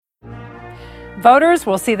Voters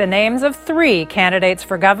will see the names of 3 candidates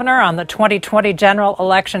for governor on the 2020 general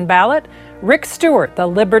election ballot. Rick Stewart, the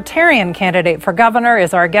Libertarian candidate for governor,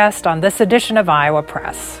 is our guest on this edition of Iowa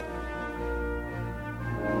Press.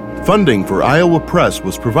 Funding for Iowa Press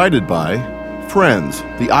was provided by Friends,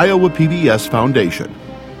 the Iowa PBS Foundation,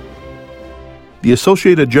 the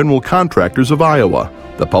Associated General Contractors of Iowa,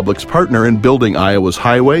 the public's partner in building Iowa's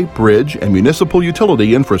highway, bridge, and municipal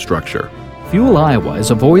utility infrastructure. Fuel Iowa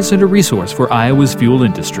is a voice and a resource for Iowa's fuel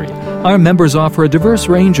industry. Our members offer a diverse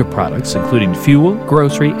range of products, including fuel,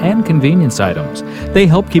 grocery, and convenience items. They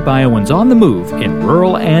help keep Iowans on the move in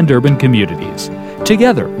rural and urban communities.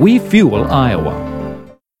 Together, we fuel Iowa.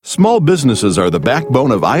 Small businesses are the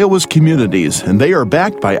backbone of Iowa's communities, and they are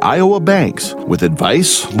backed by Iowa banks. With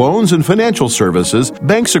advice, loans, and financial services,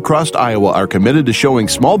 banks across Iowa are committed to showing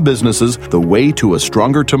small businesses the way to a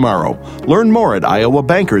stronger tomorrow. Learn more at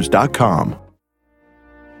iowabankers.com.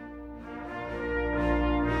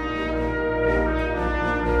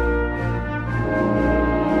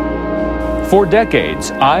 For decades,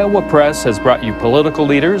 Iowa Press has brought you political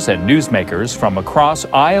leaders and newsmakers from across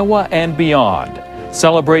Iowa and beyond,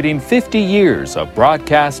 celebrating 50 years of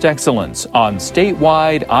broadcast excellence on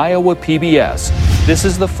statewide Iowa PBS. This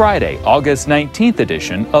is the Friday, August 19th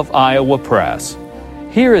edition of Iowa Press.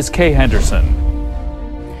 Here is Kay Henderson.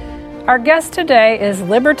 Our guest today is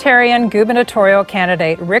Libertarian gubernatorial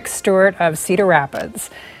candidate Rick Stewart of Cedar Rapids.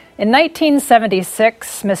 In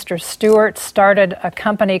 1976, Mr. Stewart started a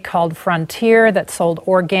company called Frontier that sold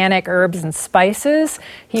organic herbs and spices.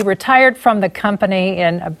 He retired from the company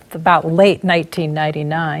in about late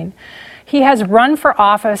 1999. He has run for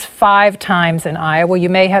office 5 times in Iowa. You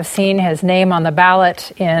may have seen his name on the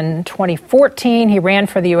ballot in 2014. He ran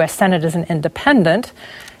for the U.S. Senate as an independent.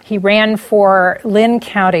 He ran for Lynn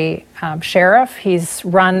County Sheriff. He's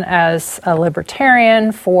run as a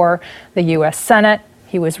Libertarian for the U.S. Senate.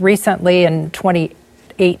 He was recently, in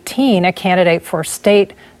 2018, a candidate for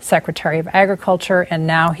State Secretary of Agriculture, and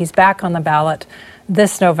now he's back on the ballot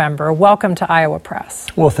this November. Welcome to Iowa Press.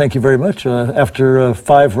 Well, thank you very much. After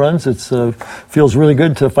 5 runs, it feels really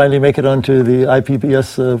good to finally make it onto the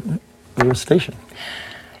IPBS station.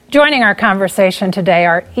 Joining our conversation today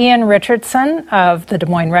are Ian Richardson of the Des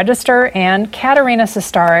Moines Register and Katerina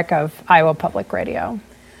Sestarik of Iowa Public Radio.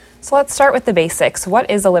 So let's start with the basics.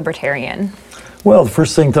 What is a libertarian? Well, the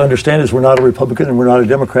first thing to understand is we're not a Republican and we're not a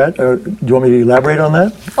Democrat. Do you want me to elaborate on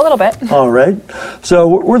that? A little bit. All right. So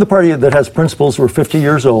we're the party that has principles. We're 50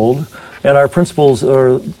 years old, and our principles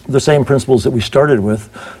are the same principles that we started with.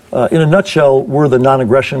 In a nutshell, we're the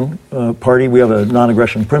non-aggression party. We have a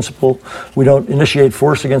non-aggression principle. We don't initiate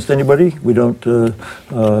force against anybody. We don't.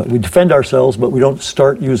 We defend ourselves, but we don't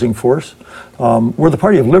start using force. We're the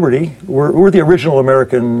party of liberty. We're the original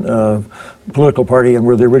American political party, and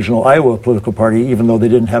we're the original Iowa political party, even though they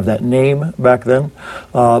didn't have that name back then.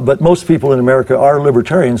 But most people in America are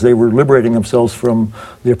libertarians. They were liberating themselves from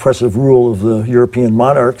the oppressive rule of the European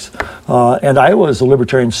monarchs. And Iowa is a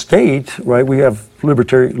libertarian state, right? We have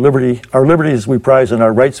liberty. Our liberties we prize and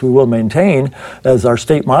our rights we will maintain as our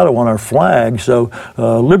state motto on our flag. So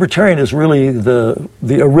libertarian is really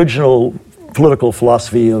the original political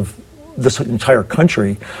philosophy of this entire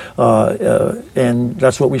country, and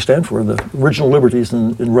that's what we stand for, the original liberties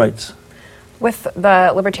and rights. With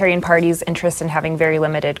the Libertarian Party's interest in having very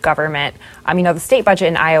limited government, the state budget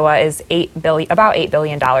in Iowa is about $8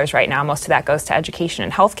 billion right now. Most of that goes to education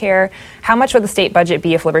and healthcare. How much would the state budget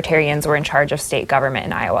be if Libertarians were in charge of state government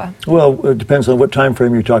in Iowa? Well, it depends on what time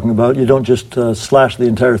frame you're talking about. You don't just slash the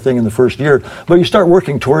entire thing in the first year, but you start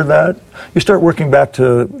working toward that. You start working back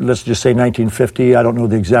to, let's just say 1950. I don't know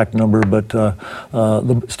the exact number, but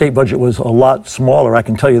the state budget was a lot smaller. I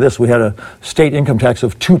can tell you this, we had a state income tax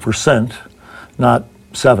of 2%. Not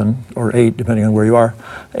 7 or 8, depending on where you are.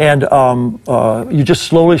 And you just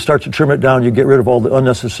slowly start to trim it down. You get rid of all the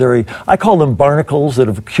unnecessary, I call them barnacles that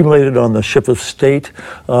have accumulated on the ship of state.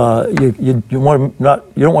 You don't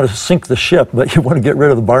want to sink the ship, but you want to get rid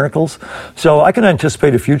of the barnacles. So I can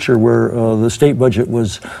anticipate a future where the state budget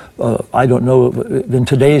was, I don't know, in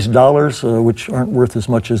today's dollars, which aren't worth as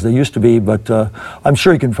much as they used to be, but I'm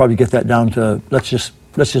sure you can probably get that down to, let's just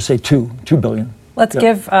say $2 billion. Let's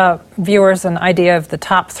give viewers an idea of the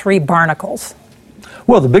top 3 barnacles.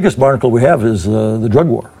 Well, the biggest barnacle we have is the drug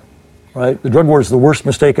war, right? The drug war is the worst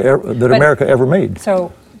mistake that America ever made.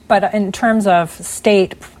 So, but in terms of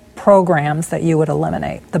state programs that you would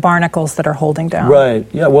eliminate, the barnacles that are holding down. Right.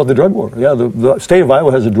 Yeah, well, the drug war. Yeah, the state of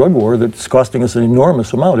Iowa has a drug war that's costing us an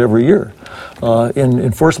enormous amount every year in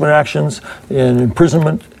enforcement actions, in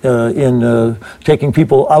imprisonment, in taking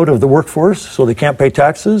people out of the workforce so they can't pay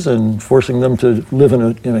taxes and forcing them to live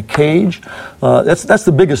in a cage. That's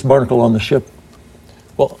the biggest barnacle on the ship.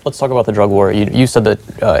 Well, let's talk about the drug war. You said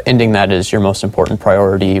that ending that is your most important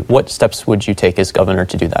priority. What steps would you take as governor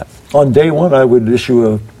to do that? On day one, I would issue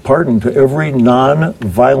a pardon to every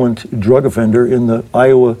non-violent drug offender in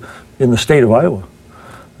the state of Iowa.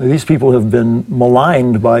 These people have been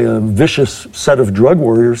maligned by a vicious set of drug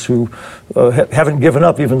warriors who haven't given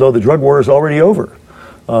up, even though the drug war is already over.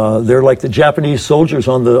 They're like the Japanese soldiers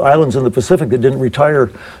on the islands in the Pacific that didn't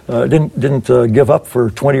retire, didn't give up for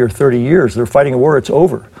 20 or 30 years. They're fighting a war. It's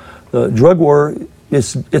over. The drug war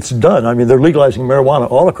it's done. I mean, they're legalizing marijuana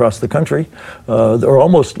all across the country. They're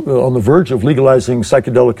almost on the verge of legalizing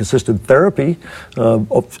psychedelic-assisted therapy.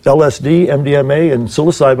 LSD, MDMA, and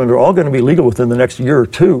psilocybin are all going to be legal within the next year or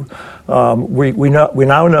two. We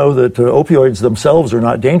now know that opioids themselves are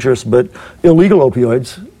not dangerous, but illegal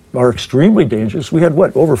opioids are extremely dangerous. We had,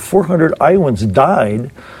 over 400 Iowans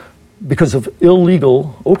died because of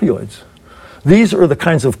illegal opioids. These are the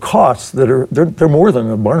kinds of costs that they're more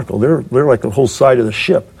than a barnacle. They're like the whole side of the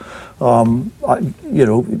ship.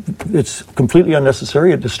 It's completely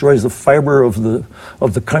unnecessary. It destroys the fiber of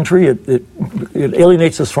the country. It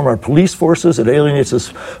alienates us from our police forces. It alienates us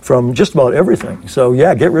from just about everything. So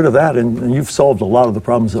yeah, get rid of that, and you've solved a lot of the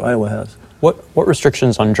problems that Iowa has. What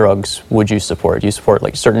restrictions on drugs would you support? Do you support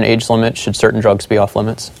like certain age limits? Should certain drugs be off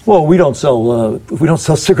limits? Well, we don't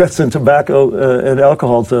sell cigarettes and tobacco and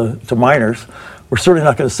alcohol to minors. We're certainly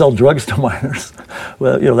not going to sell drugs to minors.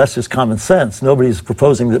 Well, that's just common sense. Nobody's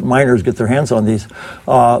proposing that minors get their hands on these.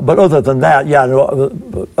 But other than that,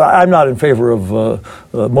 I'm not in favor of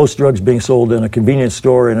most drugs being sold in a convenience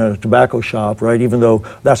store, in a tobacco shop, right? Even though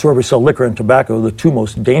that's where we sell liquor and tobacco, the two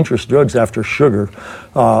most dangerous drugs after sugar.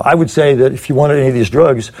 I would say that if you want any of these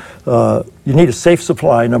drugs, you need a safe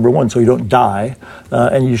supply, number one, so you don't die.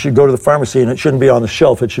 And you should go to the pharmacy, and it shouldn't be on the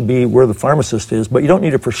shelf. It should be where the pharmacist is. But you don't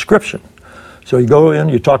need a prescription. So you go in,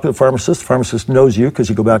 you talk to the pharmacist knows you because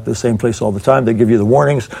you go back to the same place all the time. They give you the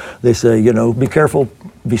warnings. They say, be careful,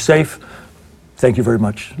 be safe. Thank you very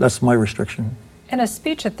much. That's my restriction. In a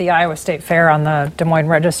speech at the Iowa State Fair on the Des Moines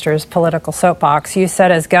Register's political soapbox, you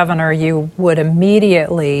said as governor you would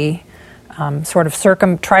immediately try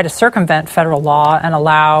to circumvent federal law and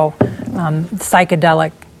allow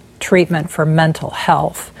psychedelic treatment for mental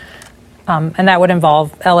health. And that would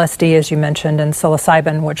involve LSD, as you mentioned, and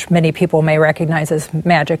psilocybin, which many people may recognize as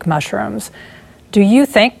magic mushrooms. Do you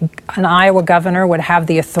think an Iowa governor would have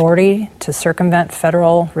the authority to circumvent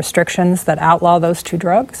federal restrictions that outlaw those two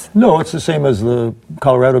drugs? No, it's the same as the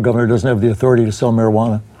Colorado governor doesn't have the authority to sell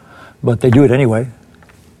marijuana, but they do it anyway.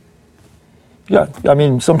 Yeah, I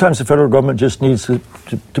mean, sometimes the federal government just needs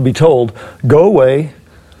to be told, go away,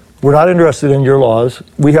 we're not interested in your laws,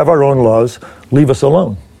 we have our own laws, leave us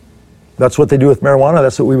alone. That's what they do with marijuana.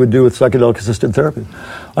 That's what we would do with psychedelic-assisted therapy.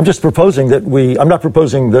 I'm not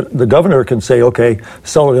proposing that the governor can say, okay,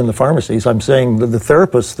 sell it in the pharmacies. I'm saying that the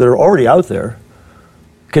therapists that are already out there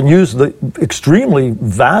can use the extremely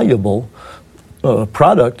valuable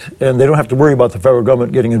product, and they don't have to worry about the federal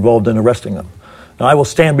government getting involved in arresting them. Now, I will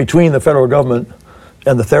stand between the federal government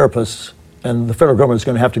and the therapists, and the federal government is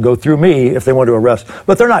going to have to go through me if they want to arrest.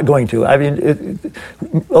 But they're not going to. I mean,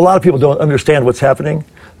 a lot of people don't understand what's happening.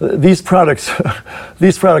 These products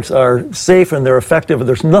are safe and they're effective. And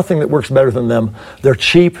there's nothing that works better than them. They're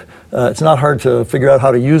cheap. It's not hard to figure out how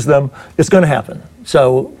to use them. It's going to happen.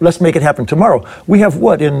 So let's make it happen tomorrow. We have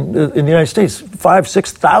in the United States,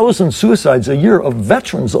 5,000-6,000 suicides a year of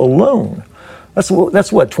veterans alone. That's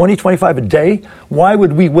 20, 25 a day? Why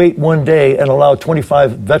would we wait one day and allow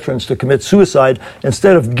 25 veterans to commit suicide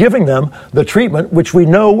instead of giving them the treatment which we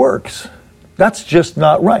know works? That's just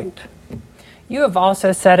not right. You have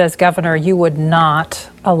also said as governor you would not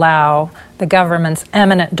allow the government's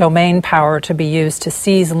eminent domain power to be used to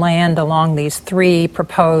seize land along these 3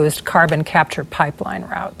 proposed carbon capture pipeline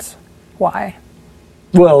routes. Why?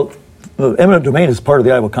 Well, the eminent domain is part of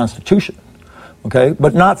the Iowa Constitution. Okay,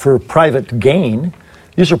 but not for private gain.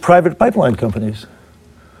 These are private pipeline companies.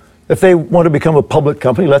 If they want to become a public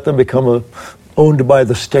company, let them become owned by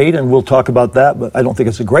the state, and we'll talk about that, but I don't think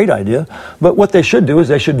it's a great idea. But what they should do is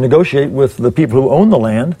they should negotiate with the people who own the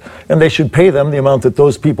land, and they should pay them the amount that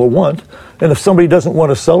those people want. And if somebody doesn't want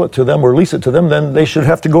to sell it to them or lease it to them, then they should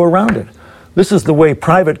have to go around it. This is the way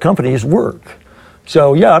private companies work.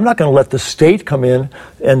 So yeah, I'm not going to let the state come in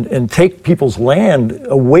and take people's land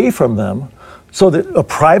away from them so that a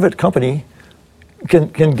private company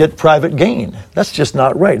can get private gain. That's just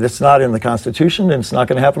not right. It's not in the Constitution, and it's not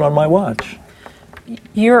going to happen on my watch.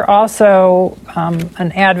 You're also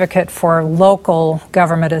an advocate for local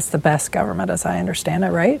government as the best government, as I understand it,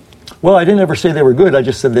 right? Well, I didn't ever say they were good. I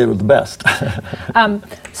just said they were the best.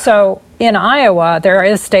 So in Iowa, there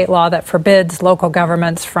is state law that forbids local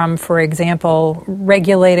governments from, for example,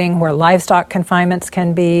 regulating where livestock confinements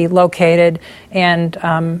can be located. And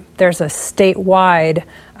there's a statewide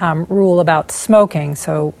rule about smoking,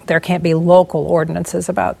 so there can't be local ordinances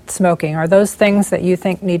about smoking. Are those things that you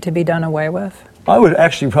think need to be done away with? I would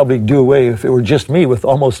actually probably do away, if it were just me, with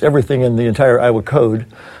almost everything in the entire Iowa Code,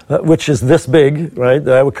 which is this big, right?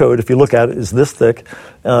 The Iowa Code, if you look at it, is this thick.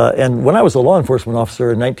 And when I was a law enforcement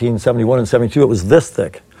officer in 1971 and 72, it was this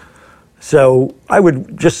thick. So I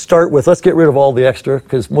would just start with, let's get rid of all the extra,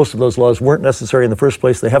 because most of those laws weren't necessary in the first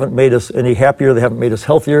place. They haven't made us any happier. They haven't made us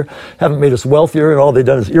healthier, haven't made us wealthier, and all they've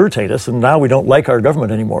done is irritate us, and now we don't like our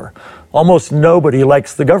government anymore. Almost nobody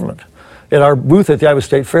likes the government. In our booth at the Iowa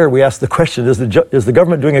State Fair, we asked the question, is the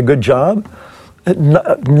government doing a good job?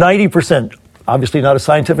 90%, obviously not a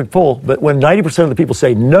scientific poll, but when 90% of the people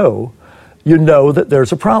say no, you know that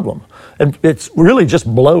there's a problem. And it's really just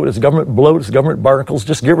bloat. It's government bloat, it's government barnacles.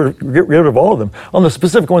 Just get rid of all of them. On the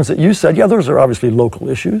specific ones that you said, yeah, those are obviously local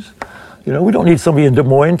issues. You know, we don't need somebody in Des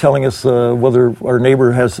Moines telling us whether our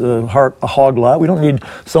neighbor has a hog lot. We don't need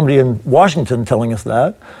somebody in Washington telling us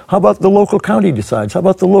that. How about the local county decides? How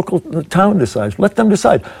about the local town decides? Let them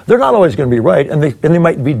decide. They're not always going to be right, and they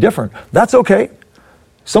might be different. That's okay.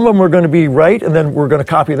 Some of them are going to be right, and then we're going to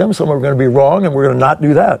copy them. Some are going to be wrong, and we're going to not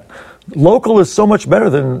do that. Local is so much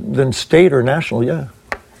better than state or national, yeah.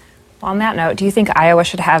 Well, on that note, do you think Iowa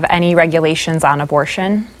should have any regulations on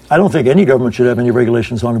abortion? I don't think any government should have any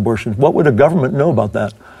regulations on abortion. What would a government know about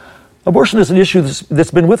that? Abortion is an issue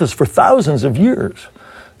that's been with us for thousands of years.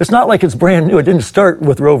 It's not like it's brand new. It didn't start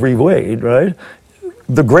with Roe v. Wade, right?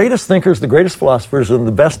 The greatest thinkers, the greatest philosophers, and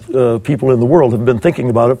the best people in the world have been thinking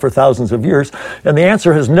about it for thousands of years, and the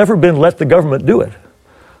answer has never been let the government do it.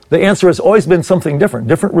 The answer has always been something different.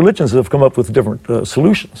 Different religions have come up with different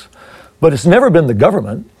solutions. But it's never been the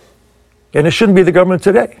government, and it shouldn't be the government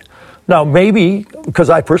today. Now, maybe, because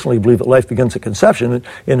I personally believe that life begins at conception,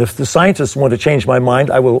 and if the scientists want to change my mind,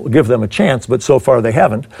 I will give them a chance, but so far they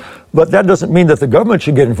haven't. But that doesn't mean that the government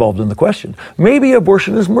should get involved in the question. Maybe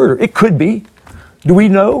abortion is murder. It could be. Do we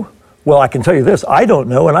know? Well, I can tell you this, I don't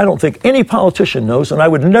know, and I don't think any politician knows, and I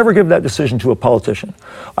would never give that decision to a politician.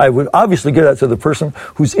 I would obviously give that to the person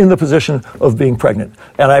who's in the position of being pregnant.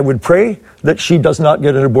 And I would pray that she does not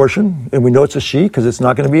get an abortion, and we know it's a she, because it's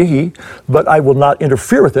not going to be a he, but I will not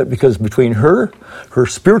interfere with it, because between her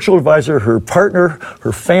spiritual advisor, her partner,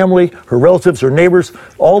 her family, her relatives, her neighbors,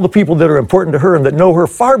 all the people that are important to her and that know her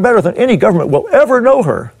far better than any government will ever know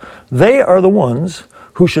her, they are the ones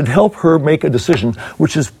who should help her make a decision,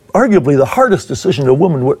 which is arguably the hardest decision a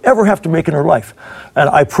woman would ever have to make in her life. And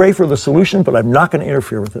I pray for the solution, but I'm not going to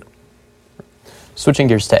interfere with it. Switching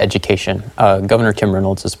gears to education, Governor Kim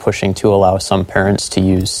Reynolds is pushing to allow some parents to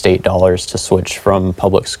use state dollars to switch from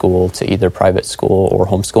public school to either private school or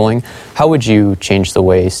homeschooling. How would you change the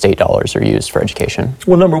way state dollars are used for education?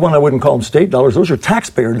 Well, number one, I wouldn't call them state dollars. Those are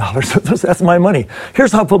taxpayer dollars. That's my money.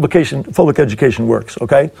 Here's how public education works,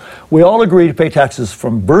 okay? We all agree to pay taxes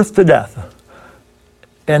from birth to death.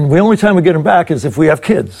 And the only time we get them back is if we have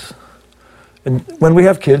kids. And when we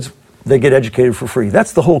have kids, they get educated for free.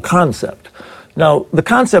 That's the whole concept. Now, the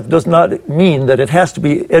concept does not mean that it has to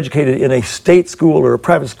be educated in a state school or a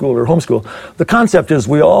private school or homeschool. The concept is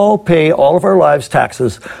we all pay all of our lives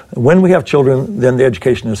taxes. When we have children, then the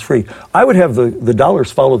education is free. I would have the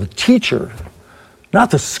dollars follow the teacher, not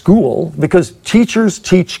the school, because teachers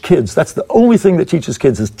teach kids. That's the only thing that teaches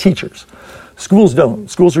kids is teachers. Schools don't.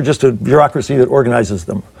 Schools are just a bureaucracy that organizes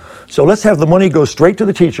them. So let's have the money go straight to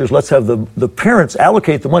the teachers. Let's have the parents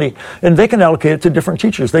allocate the money, and they can allocate it to different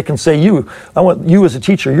teachers. They can say, I want you as a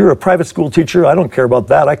teacher. You're a private school teacher. I don't care about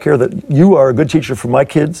that. I care that you are a good teacher for my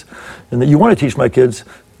kids and that you want to teach my kids.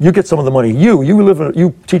 You get some of the money.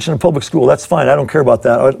 You teach in a public school. That's fine. I don't care about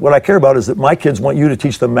that. What I care about is that my kids want you to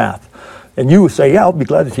teach them math. And you say, yeah, I'll be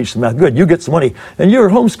glad to teach them math. Good, you get some money. And you're a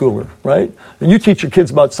homeschooler, right? And you teach your kids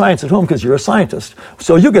about science at home because you're a scientist.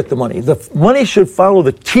 So you get the money. The money should follow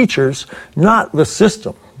the teachers, not the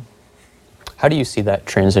system. How do you see that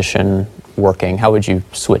transition working? How would you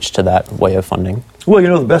switch to that way of funding? Well,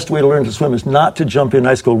 the best way to learn to swim is not to jump in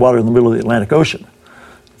ice cold water in the middle of the Atlantic Ocean.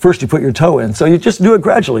 First, you put your toe in. So you just do it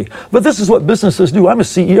gradually. But this is what businesses do. I'm a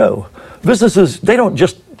CEO. Businesses, they don't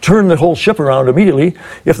just turn the whole ship around immediately.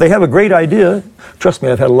 If they have a great idea, trust me,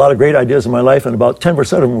 I've had a lot of great ideas in my life, and about 10%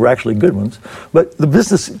 of them were actually good ones. But the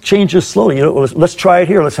business changes slowly. You know, let's try it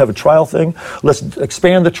here. Let's have a trial thing. Let's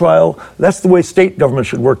expand the trial. That's the way state government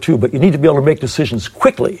should work too. But you need to be able to make decisions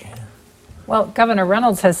quickly. Well, Governor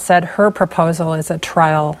Reynolds has said her proposal is a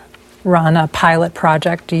trial run, a pilot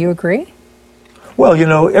project. Do you agree? Well, you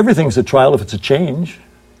know, everything's a trial if it's a change.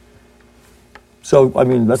 So, I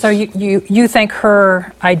mean, that's... So you think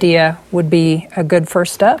her idea would be a good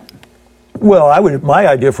first step? Well, my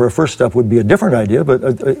idea for a first step would be a different idea,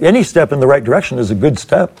 but any step in the right direction is a good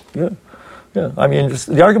step. Yeah. Yeah. I mean,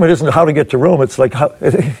 the argument isn't how to get to Rome. It's like,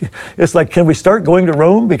 it's like, can we start going to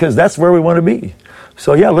Rome? Because that's where we want to be.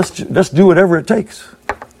 So, yeah, let's do whatever it takes.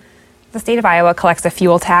 The state of Iowa collects a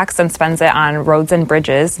fuel tax and spends it on roads and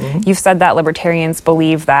bridges. Mm-hmm. You've said that libertarians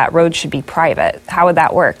believe that roads should be private. How would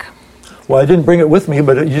that work? Well, I didn't bring it with me,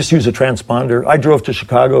 but you just use a transponder. I drove to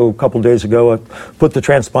Chicago a couple days ago. I put the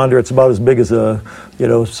transponder. It's about as big as a,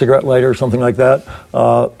 cigarette lighter or something like that.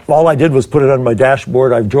 All I did was put it on my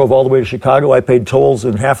dashboard. I drove all the way to Chicago. I paid tolls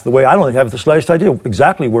in half the way. I don't have the slightest idea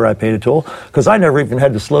exactly where I paid a toll because I never even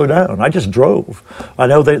had to slow down. I just drove. I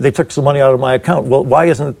know they took some money out of my account. Well, why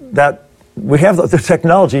isn't that? We have the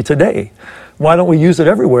technology today. Why don't we use it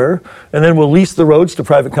everywhere? And then we'll lease the roads to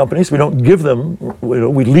private companies. We don't give them,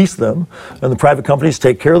 we lease them. And the private companies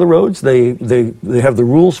take care of the roads. They have the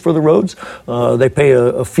rules for the roads. They pay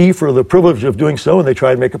a fee for the privilege of doing so, and they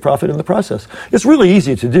try and make a profit in the process. It's really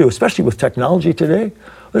easy to do, especially with technology today.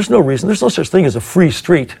 There's no such thing as a free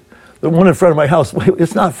street. The one in front of my house,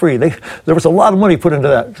 it's not free. There was a lot of money put into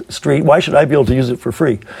that street. Why should I be able to use it for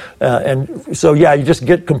free? And so, yeah, you just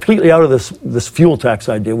get completely out of this fuel tax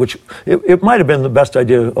idea, which it might have been the best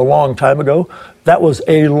idea a long time ago. That was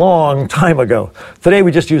a long time ago. Today,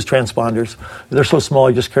 we just use transponders. They're so small,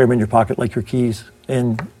 you just carry them in your pocket like your keys.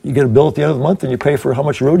 And you get a bill at the end of the month, and you pay for how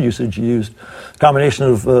much road usage you used. Combination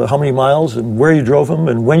of how many miles and where you drove them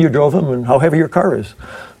and when you drove them and how heavy your car is.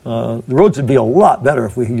 The roads would be a lot better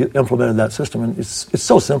if we implemented that system, and it's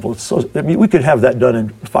so simple. We could have that done in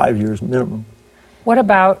 5 years minimum. What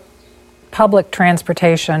about public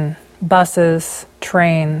transportation, buses,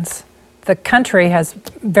 trains? The country has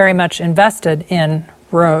very much invested in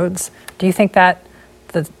roads. Do you think that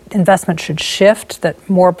the investment should shift, that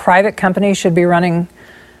more private companies should be running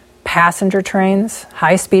passenger trains,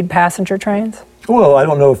 high-speed passenger trains? Well, I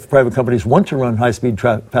don't know if private companies want to run high-speed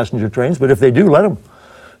passenger trains, but if they do, let them.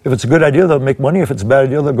 If it's a good idea, they'll make money. If it's a bad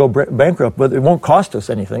idea, they'll go bankrupt. But it won't cost us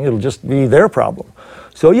anything. It'll just be their problem.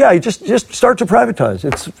 So, yeah, you just start to privatize.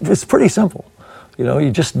 It's pretty simple. You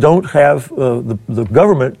just don't have the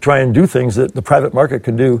government try and do things that the private market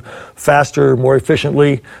can do faster, more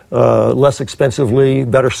efficiently, less expensively,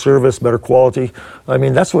 better service, better quality. I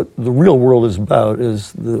mean, that's what the real world is about,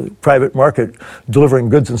 is the private market delivering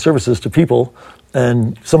goods and services to people.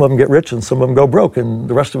 And some of them get rich and some of them go broke, and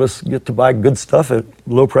the rest of us get to buy good stuff at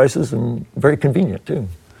low prices and very convenient, too.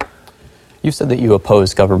 You said that you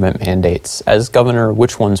oppose government mandates. As governor,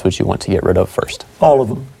 which ones would you want to get rid of first? All of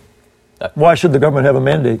them. Why should the government have a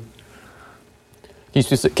mandate?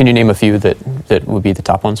 Can you name a few that would be the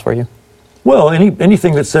top ones for you? Well,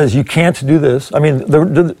 anything that says you can't do this. I mean,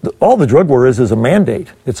 all the drug war is a mandate.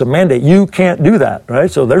 It's a mandate. You can't do that, right?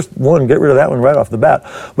 So there's one, get rid of that one right off the bat.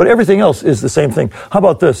 But everything else is the same thing. How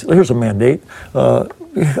about this? Here's a mandate. I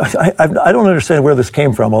don't understand where this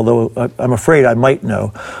came from, although I'm afraid I might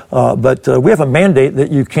know. But we have a mandate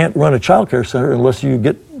that you can't run a child care center unless you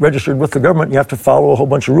get registered with the government. You have to follow a whole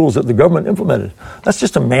bunch of rules that the government implemented. That's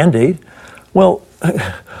just a mandate. Well,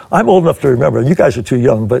 I'm old enough to remember, you guys are too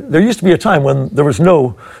young, but there used to be a time when there was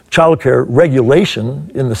no child care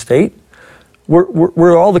regulation in the state.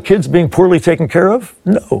 Were all the kids being poorly taken care of?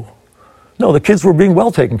 No, the kids were being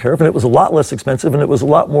well taken care of, and it was a lot less expensive, and it was a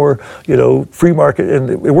lot more, free market, and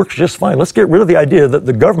it works just fine. Let's get rid of the idea that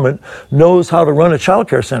the government knows how to run a child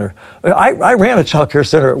care center. I ran a child care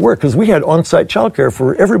center at work because we had on-site child care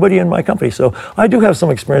for everybody in my company, so I do have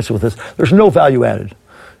some experience with this. There's no value added.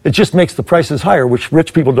 It just makes the prices higher, which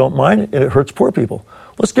rich people don't mind, and it hurts poor people.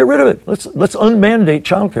 Let's get rid of it. Let's unmandate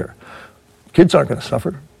childcare. Kids aren't going to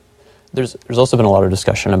suffer. There's also been a lot of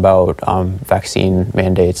discussion about vaccine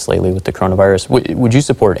mandates lately with the coronavirus. Would you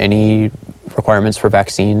support any requirements for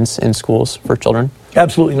vaccines in schools for children?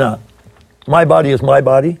 Absolutely not. My body is my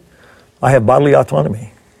body. I have bodily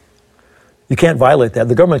autonomy. You can't violate that.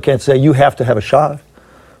 The government can't say you have to have a shot.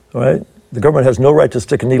 All right? The government has no right to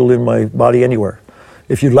stick a needle in my body anywhere.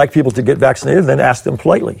 If you'd like people to get vaccinated, then ask them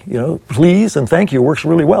politely. Please and thank you works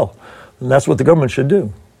really well. And that's what the government should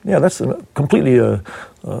do. Yeah, that's completely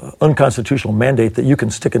unconstitutional mandate that you can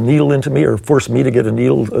stick a needle into me or force me to get a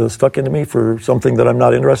needle stuck into me for something that I'm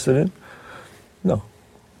not interested in? No.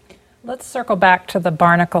 Let's circle back to the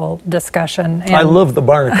barnacle discussion. I love the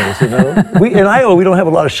barnacles, you know. In Iowa, we don't have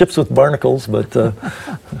a lot of ships with barnacles, but...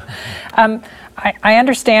 I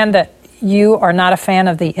understand that you are not a fan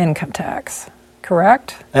of the income tax,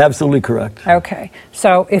 correct? Absolutely correct. Okay.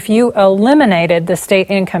 So if you eliminated the state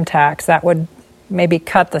income tax, that would maybe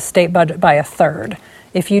cut the state budget by a third.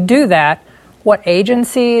 If you do that, what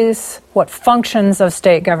agencies, what functions of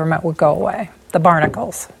state government would go away? The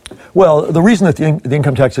barnacles. Well, the reason that the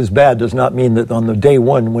income tax is bad does not mean that on the day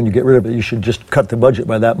one, when you get rid of it, you should just cut the budget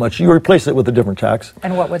by that much. You replace it with a different tax.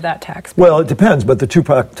 And what would that tax be? Well, it depends, but the two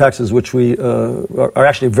taxes which we are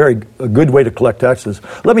actually a good way to collect taxes.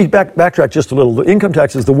 Let me backtrack just a little. The income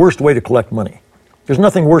tax is the worst way to collect money. There's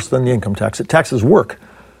nothing worse than the income tax. It taxes work.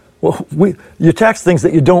 Well, you tax things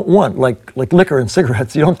that you don't want, like liquor and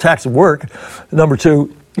cigarettes. You don't tax work. Number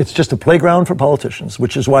two, it's just a playground for politicians,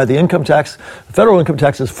 which is why the federal income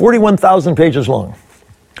tax is 41,000 pages long.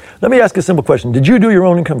 Let me ask a simple question. Did you do your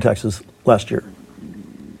own income taxes last year?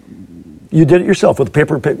 You did it yourself with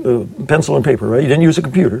pencil and paper, right? You didn't use a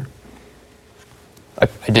computer. I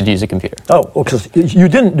did use a computer. Oh, because you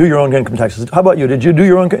didn't do your own income taxes. How about you? Did you do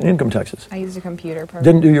your own income taxes? I used a computer program.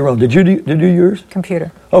 Didn't do your own. Did you do yours?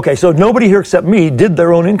 Computer. Okay, so nobody here except me did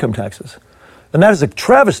their own income taxes. And that is a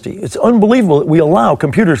travesty. It's unbelievable that we allow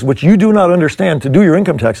computers, which you do not understand, to do your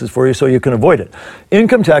income taxes for you so you can avoid it.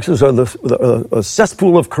 Income taxes are a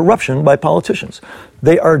cesspool of corruption by politicians.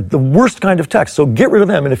 They are the worst kind of tax, so get rid of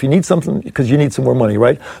them. And if you need something, because you need some more money,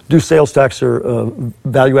 right? Do sales tax or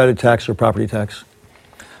value-added tax or property tax.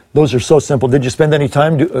 Those are so simple. Did you spend any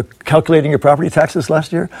time calculating your property taxes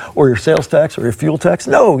last year? Or your sales tax or your fuel tax?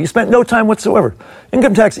 No, you spent no time whatsoever.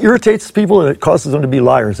 Income tax irritates people and it causes them to be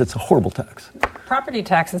liars. It's a horrible tax. Property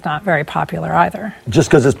tax is not very popular either. Just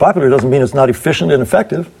because it's popular doesn't mean it's not efficient and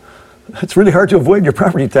effective. It's really hard to avoid your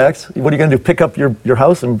property tax. What are you going to do, pick up your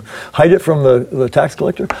house and hide it from the tax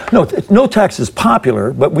collector? No tax is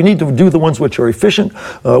popular, but we need to do the ones which are efficient,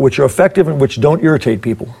 which are effective, and which don't irritate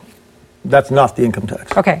people. That's not the income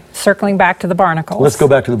tax. Okay, circling back to the barnacles. Let's go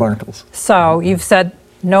back to the barnacles. So you've said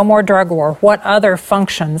no more drug war. What other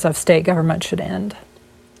functions of state government should end?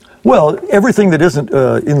 Well, everything that isn't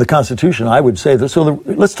in the Constitution, I would say.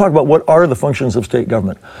 Let's talk about what are the functions of state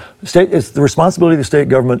government. It's the responsibility of the state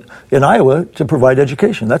government in Iowa to provide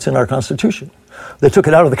education. That's in our Constitution. They took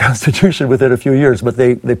it out of the Constitution within a few years, but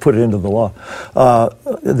they put it into the law.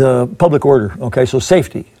 The public order, okay, so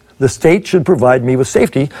safety. The state should provide me with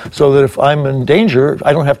safety so that if I'm in danger,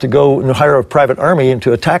 I don't have to go and hire a private army and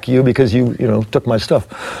to attack you because you took my stuff.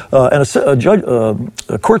 And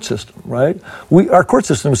a court system, right? Our court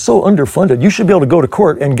system is so underfunded. You should be able to go to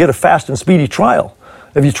court and get a fast and speedy trial.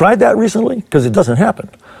 Have you tried that recently? Because it doesn't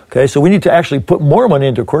happen. Okay, so we need to actually put more money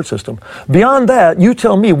into a court system. Beyond that, you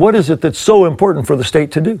tell me, what is it that's so important for the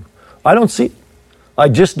state to do? I don't see it. I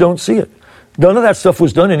just don't see it. None of that stuff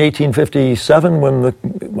was done in 1857 when the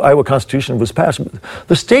Iowa Constitution was passed.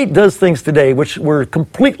 The state does things today which were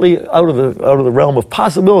completely out of the realm of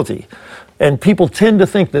possibility. And people tend to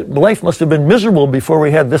think that life must have been miserable before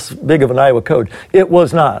we had this big of an Iowa code. It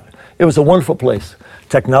was not. It was a wonderful place.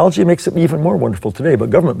 Technology makes it even more wonderful today, but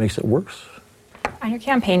government makes it worse. On your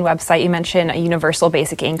campaign website, you mentioned a universal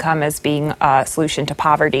basic income as being a solution to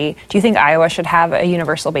poverty. Do you think Iowa should have a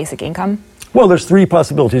universal basic income? Well, there's three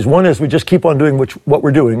possibilities. One is we just keep on doing what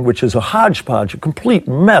we're doing, which is a hodgepodge, a complete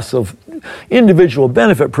mess of individual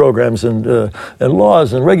benefit programs and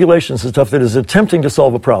laws and regulations and stuff that is attempting to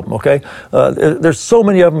solve a problem, okay? There's so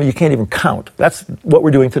many of them you can't even count. That's what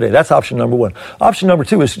we're doing today. That's option number one. Option number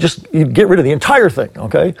two is just you get rid of the entire thing,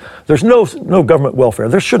 okay? There's no government welfare.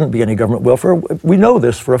 There shouldn't be any government welfare. We know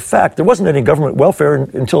this for a fact. There wasn't any government welfare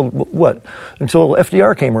until what? Until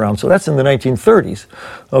FDR came around. So that's in the 1930s,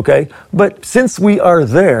 okay? But since we are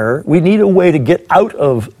there, we need a way to get out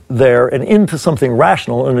of there and into something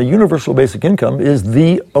rational, and a universal basic income is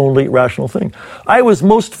the only rational thing. Iowa's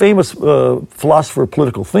most famous philosopher,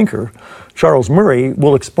 political thinker, Charles Murray,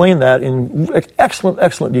 will explain that in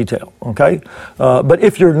excellent detail, okay? But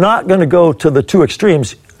if you're not going to go to the two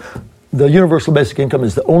extremes, the universal basic income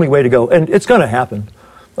is the only way to go, and it's going to happen.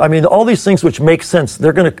 I mean, all these things which make sense,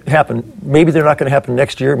 they're going to happen. Maybe they're not going to happen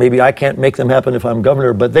next year. Maybe I can't make them happen if I'm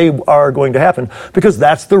governor, but they are going to happen because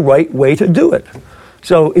that's the right way to do it.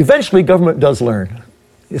 So eventually government does learn.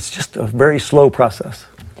 It's just a very slow process.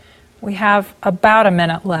 We have about a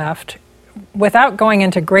minute left. Without going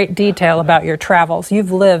into great detail about your travels,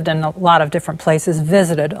 you've lived in a lot of different places,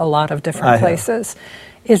 visited a lot of different places.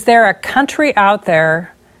 Is there a country out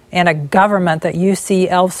there and a government that you see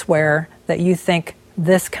elsewhere that you think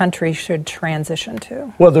this country should transition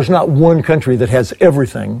to? Well, there's not one country that has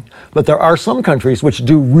everything, but there are some countries which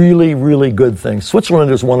do really, really good things. Switzerland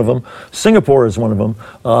is one of them. Singapore is one of them.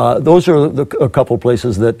 Those are a couple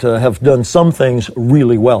places that have done some things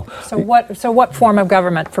really well. So what form of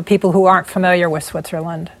government for people who aren't familiar with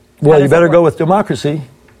Switzerland? Well, you better go with democracy,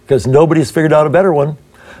 because nobody's figured out a better one.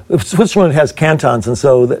 Switzerland has cantons, and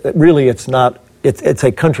so really it's not. It's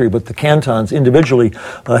a country, but the cantons individually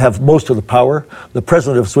have most of the power. The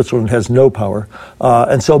president of Switzerland has no power.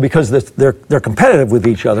 And so because they're competitive with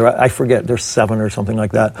each other, I forget, there's 7 or something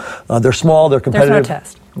like that. They're small, they're competitive. There's no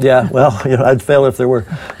test. Yeah, well, I'd fail if there were.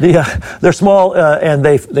 They're small, and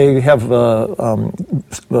they have...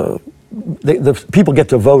 the people get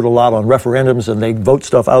to vote a lot on referendums, and they vote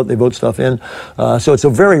stuff out, they vote stuff in. So it's a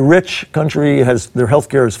very rich country. Their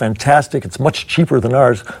healthcare is fantastic. It's much cheaper than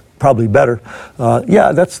ours, probably better.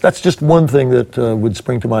 That's just one thing that would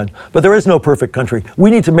spring to mind. But there is no perfect country.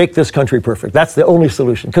 We need to make this country perfect. That's the only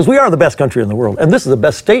solution, because we are the best country in the world, and this is the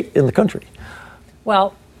best state in the country.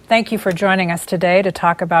 Well, thank you for joining us today to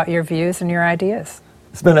talk about your views and your ideas.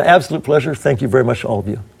 It's been an absolute pleasure. Thank you very much to all of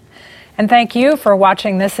you. And thank you for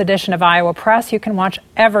watching this edition of Iowa Press. You can watch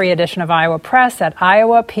every edition of Iowa Press at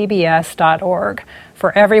iowapbs.org.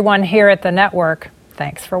 For everyone here at the network,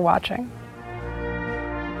 thanks for watching.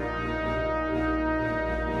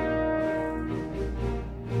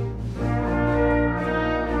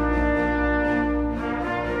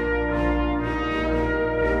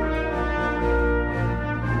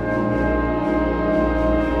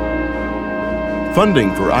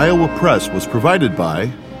 Funding for Iowa Press was provided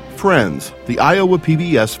by Friends, the Iowa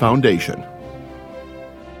PBS Foundation,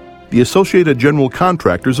 the Associated General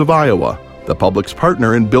Contractors of Iowa, the public's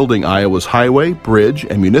partner in building Iowa's highway, bridge,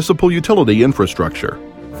 and municipal utility infrastructure.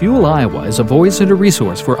 Fuel Iowa is a voice and a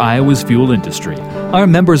resource for Iowa's fuel industry. Our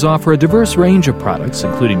members offer a diverse range of products,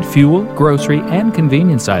 including fuel, grocery, and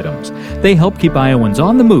convenience items. They help keep Iowans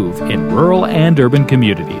on the move in rural and urban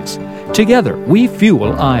communities. Together, we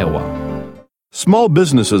fuel Iowa. Small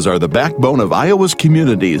businesses are the backbone of Iowa's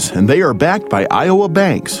communities, and they are backed by Iowa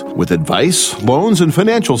banks. With advice, loans, and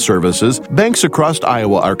financial services, banks across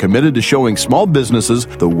Iowa are committed to showing small businesses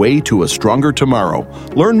the way to a stronger tomorrow.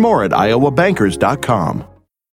 Learn more at iowabankers.com.